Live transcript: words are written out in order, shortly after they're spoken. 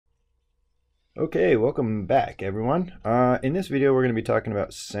Okay, welcome back everyone. In this video we're going to be talking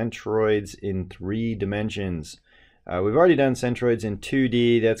about centroids in 3 dimensions. We've already done centroids in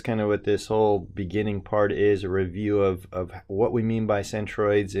 2D. That's kind of what this whole beginning part is, a review of what we mean by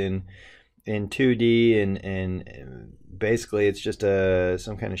centroids in 2D, and basically it's just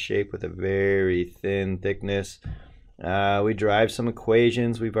some kind of shape with a very thin thickness. We derived some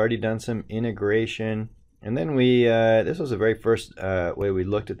equations. We've already done some integration. And then this was the very first way we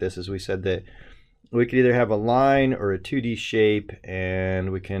looked at this, is we said that we could either have a line or a 2D shape,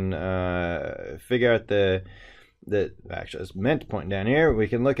 and we can figure out actually it's meant to point down here. We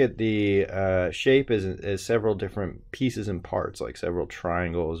can look at the shape as several different pieces and parts, like several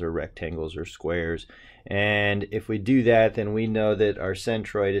triangles or rectangles or squares. And if we do that, then we know that our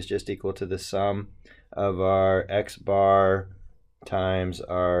centroid is just equal to the sum of our x bar times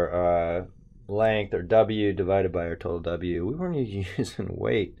our length, or W, divided by our total W. We weren't using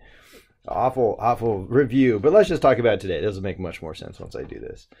weight. Awful review, but let's just talk about it today. This will make much more sense once I do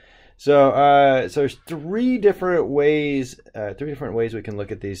this. So there's three different ways we can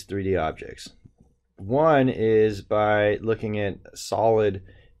look at these 3D objects. One is by looking at solid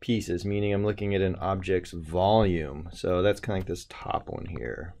pieces, meaning I'm looking at an object's volume. So that's kind of like this top one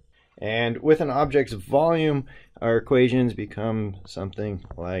here. And with an object's volume, our equations become something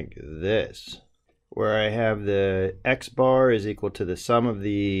like this, where I have the x bar is equal to the sum of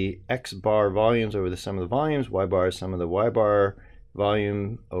the x bar volumes over the sum of the volumes, y bar is sum of the y bar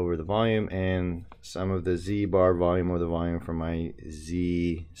volume over the volume, and sum of the z bar volume over the volume for my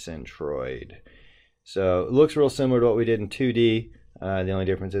z centroid. So it looks real similar to what we did in 2D. The only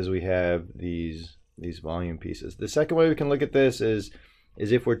difference is we have these volume pieces. The second way we can look at this is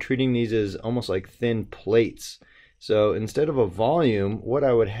if we're treating these as almost like thin plates. So instead of a volume, what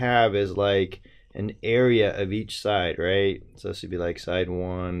I would have is like an area of each side, right? So this would be like side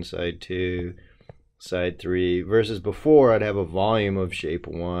 1, side 2, side 3, versus before I'd have a volume of shape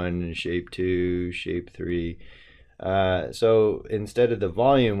 1, shape 2, shape 3. So instead of the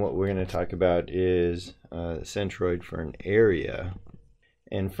volume, what we're going to talk about is centroid for an area.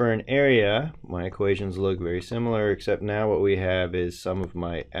 And for an area, my equations look very similar, except now what we have is sum of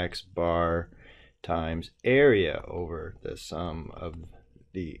my x bar times area over the sum of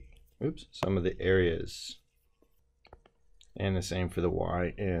the areas. And the same for the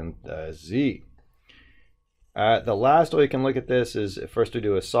y and the z. The last way we can look at this is, first we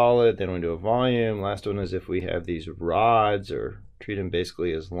do a solid, then we do a volume. Last one is if we have these rods, or treat them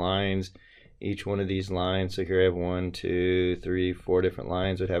basically as lines. Each one of these lines, so here I have 1, 2, 3, 4 different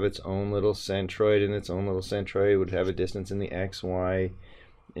lines, would have its own little centroid, and its own little centroid would have a distance in the x, y,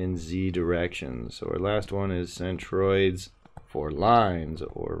 and z directions. So our last one is centroids for lines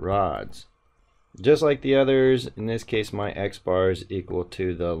or rods. Just like the others, in this case my x bar is equal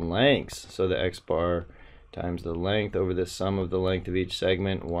to the lengths. So the x bar times the length over the sum of the length of each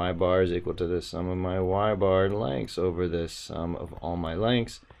segment. Y bar is equal to the sum of my y bar lengths over the sum of all my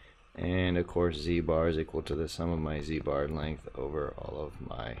lengths. And of course z bar is equal to the sum of my z bar length over all of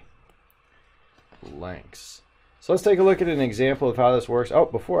my lengths. So let's take a look at an example of how this works. Oh,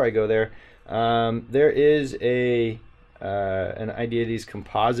 before I go there, there is an idea of these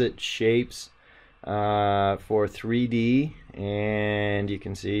composite shapes for 3D, and you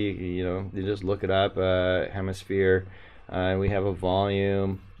can see, you just look it up, hemisphere, we have a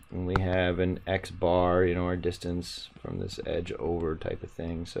volume, and we have an x bar, our distance from this edge over type of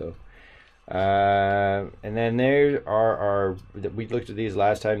thing. So and then there are we looked at these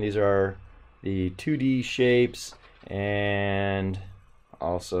last time. These are the 2D shapes and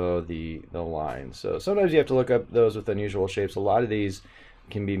also the lines. So sometimes you have to look up those with unusual shapes. A lot of these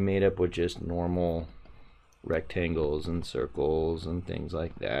can be made up with just normal rectangles and circles and things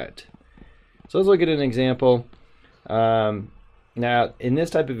like that. So let's look at an example. Now, in this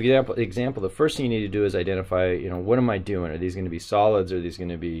type of example, the first thing you need to do is identify, what am I doing? Are these going to be solids? Are these going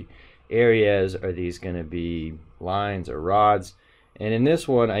to be areas? Are these going to be lines or rods? And in this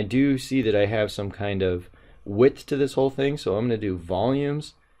one, I do see that I have some kind of width to this whole thing, so I'm going to do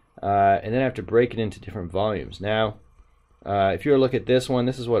volumes, and then I have to break it into different volumes. Now, if you were to look at this one,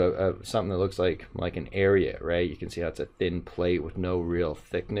 this is what something that looks like an area, right? You can see how it's a thin plate with no real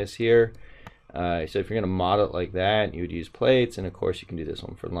thickness here. So if you're going to model it like that, you would use plates, and of course you can do this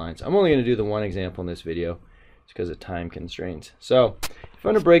one for lines. I'm only going to do the one example in this video, just because of time constraints. So if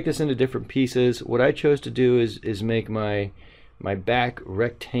I'm going to break this into different pieces, what I chose to do is make my back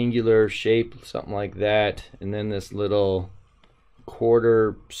rectangular shape, something like that, and then this little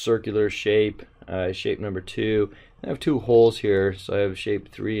quarter circular shape, shape number 2. I have 2 holes here, so I have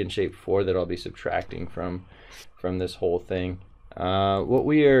shape 3 and shape 4 that I'll be subtracting from this whole thing. What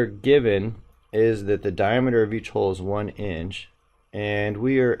we are given is that the diameter of each hole is 1 inch, and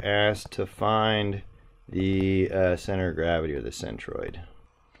we are asked to find the center of gravity, or the centroid.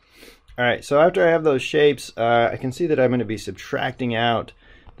 Alright, so after I have those shapes, I can see that I'm going to be subtracting out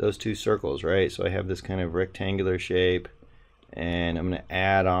those two circles, right? So I have this kind of rectangular shape, and I'm going to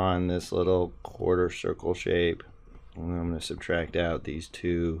add on this little quarter circle shape, and I'm going to subtract out these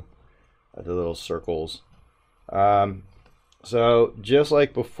two the little circles. So just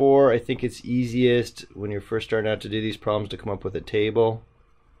like before, I think it's easiest when you're first starting out to do these problems to come up with a table.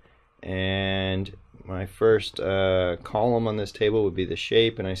 And my first column on this table would be the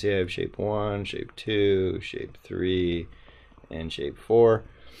shape, and I see I have shape 1, shape 2, shape 3, and shape 4.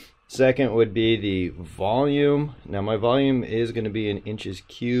 Second would be the volume. Now my volume is going to be in inches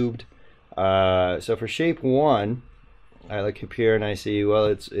cubed. So for shape 1, I look up here and I see, well,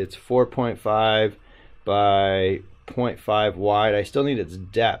 it's 4.5 by 0.5 wide. I still need its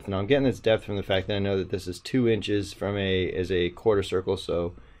depth. Now I'm getting its depth from the fact that I know that this is 2 inches as a quarter circle, so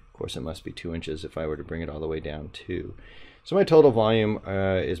of course it must be 2 inches if I were to bring it all the way down 2. So my total volume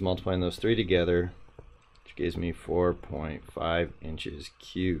is multiplying those three together, which gives me 4.5 inches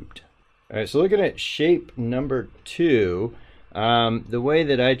cubed. Alright, so looking at shape number 2, the way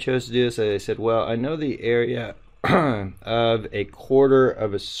that I chose to do this, I said, well, I know the area of a quarter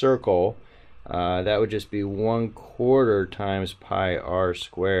of a circle. That would just be 1/4 times pi r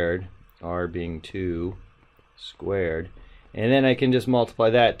squared, r being 2 squared. And then I can just multiply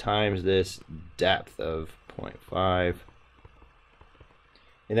that times this depth of 0.5.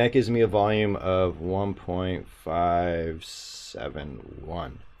 And that gives me a volume of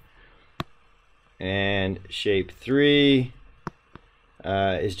 1.571. And shape 3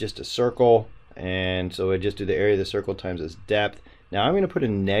 is just a circle. And so I just do the area of the circle times its depth. Now I'm going to put a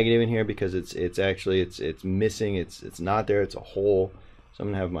negative in here because it's missing. It's not there. It's a hole. So I'm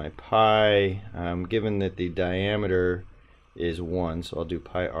going to have my pi. Given that the diameter is 1, so I'll do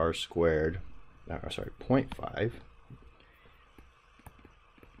pi r squared. Sorry, 0.5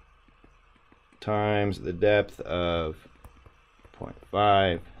 times the depth of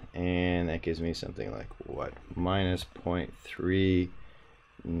 0.5, and that gives me something like what? Minus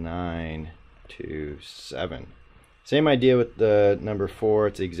 0.3927. Same idea with the number 4,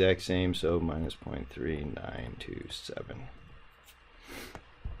 it's the exact same, so minus 0.3927.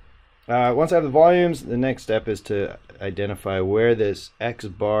 Once I have the volumes, the next step is to identify where this x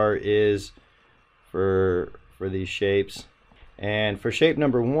bar is for these shapes. And for shape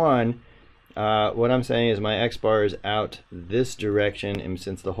number 1, what I'm saying is my x bar is out this direction, and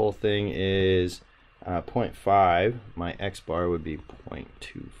since the whole thing is 0.5, my x bar would be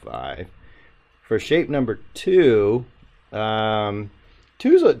 0.25. For shape number 2,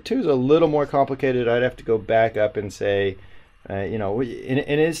 2's a little more complicated. I'd have to go back up and say, you know,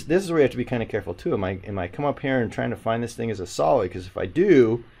 this is where you have to be kind of careful too. Am I come up here and trying to find this thing as a solid? Because if I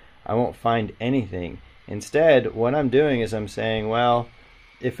do, I won't find anything. Instead, what I'm doing is I'm saying, well,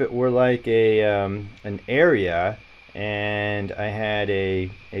 if it were like an area, and I had a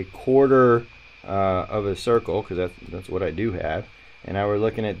quarter of a circle, because that's what I do have, and I were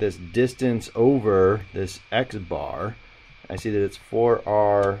looking at this distance over this x bar, I see that it's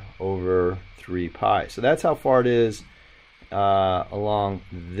 4r over 3 pi. So that's how far it is along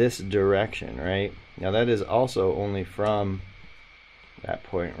this direction, right? Now that is also only from that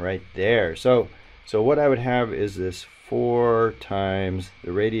point right there. So what I would have is this 4 times,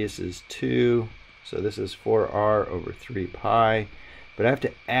 the radius is 2, so this is 4r over 3 pi. But I have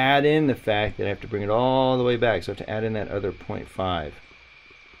to add in the fact that I have to bring it all the way back, so I have to add in that other 0.5. I'll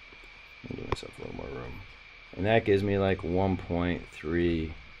give myself a little more room. And that gives me like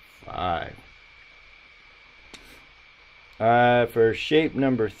 1.35. For shape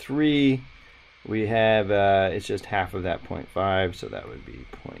number 3, we have, it's just half of that 0.5, so that would be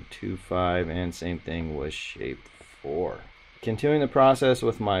 0.25, and same thing with shape 4. Continuing the process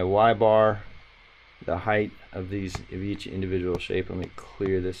with my y bar, the height of each individual shape. Let me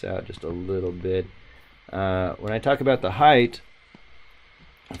clear this out just a little bit. When I talk about the height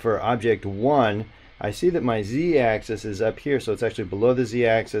for object 1, I see that my z-axis is up here, so it's actually below the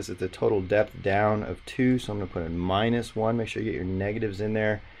z-axis. It's a total depth down of 2, so I'm going to put a -1. Make sure you get your negatives in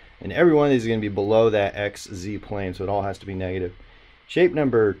there. And every one of these is going to be below that x-z plane, so it all has to be negative. Shape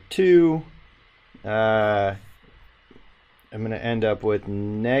number 2, I'm going to end up with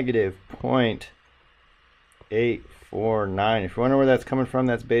negative 0.849. If you wonder where that's coming from,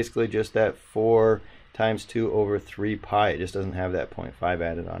 that's basically just that 4 times 2 over 3 pi. It just doesn't have that 0.5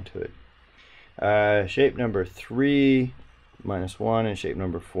 added onto it. Shape number 3, -1, and shape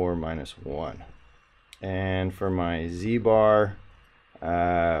number 4, -1. And for my z-bar,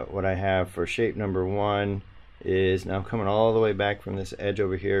 what I have for shape number 1 is, now I'm coming all the way back from this edge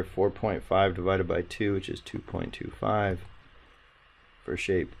over here, 4.5 divided by 2, which is 2.25. For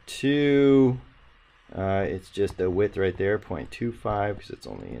shape 2, it's just the width right there, 0.25, because it's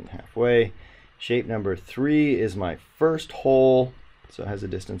only in halfway. Shape number 3 is my first hole, so it has a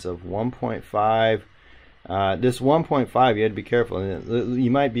distance of 1.5. This 1.5, you had to be careful.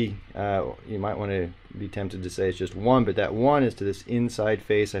 You might want to be tempted to say it's just 1, but that 1 is to this inside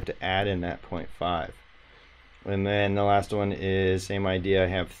face. I have to add in that 0.5. And then the last one is same idea. I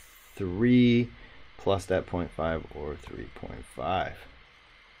have 3 plus that 0.5, or 3.5.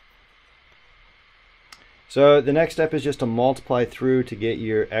 So the next step is just to multiply through to get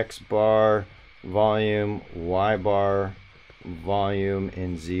your X bar volume, Y bar volume,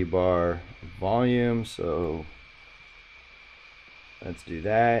 and Z bar volume. So let's do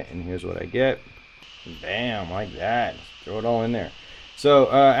that, and here's what I get. Bam, like that. Throw it all in there.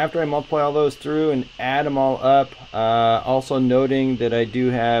 So after I multiply all those through and add them all up, also noting that I do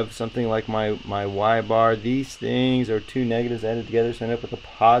have something like my Y bar. These things are two negatives added together, so I end up with a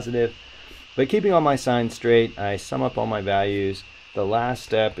positive. But keeping all my signs straight, I sum up all my values. The last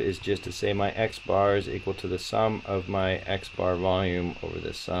step is just to say my X bar is equal to the sum of my X bar volume over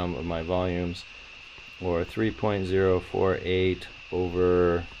the sum of my volumes, or 3.048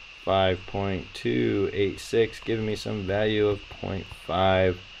 over 5.286, giving me some value of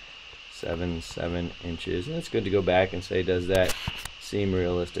 0.577 inches. And it's good to go back and say, does that seem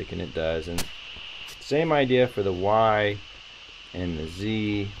realistic? And it does. And same idea for the Y and the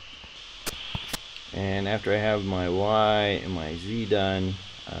Z. And after I have my Y and my Z done,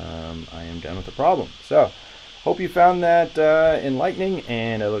 I am done with the problem. So, hope you found that enlightening,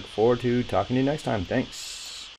 and I look forward to talking to you next time. Thanks.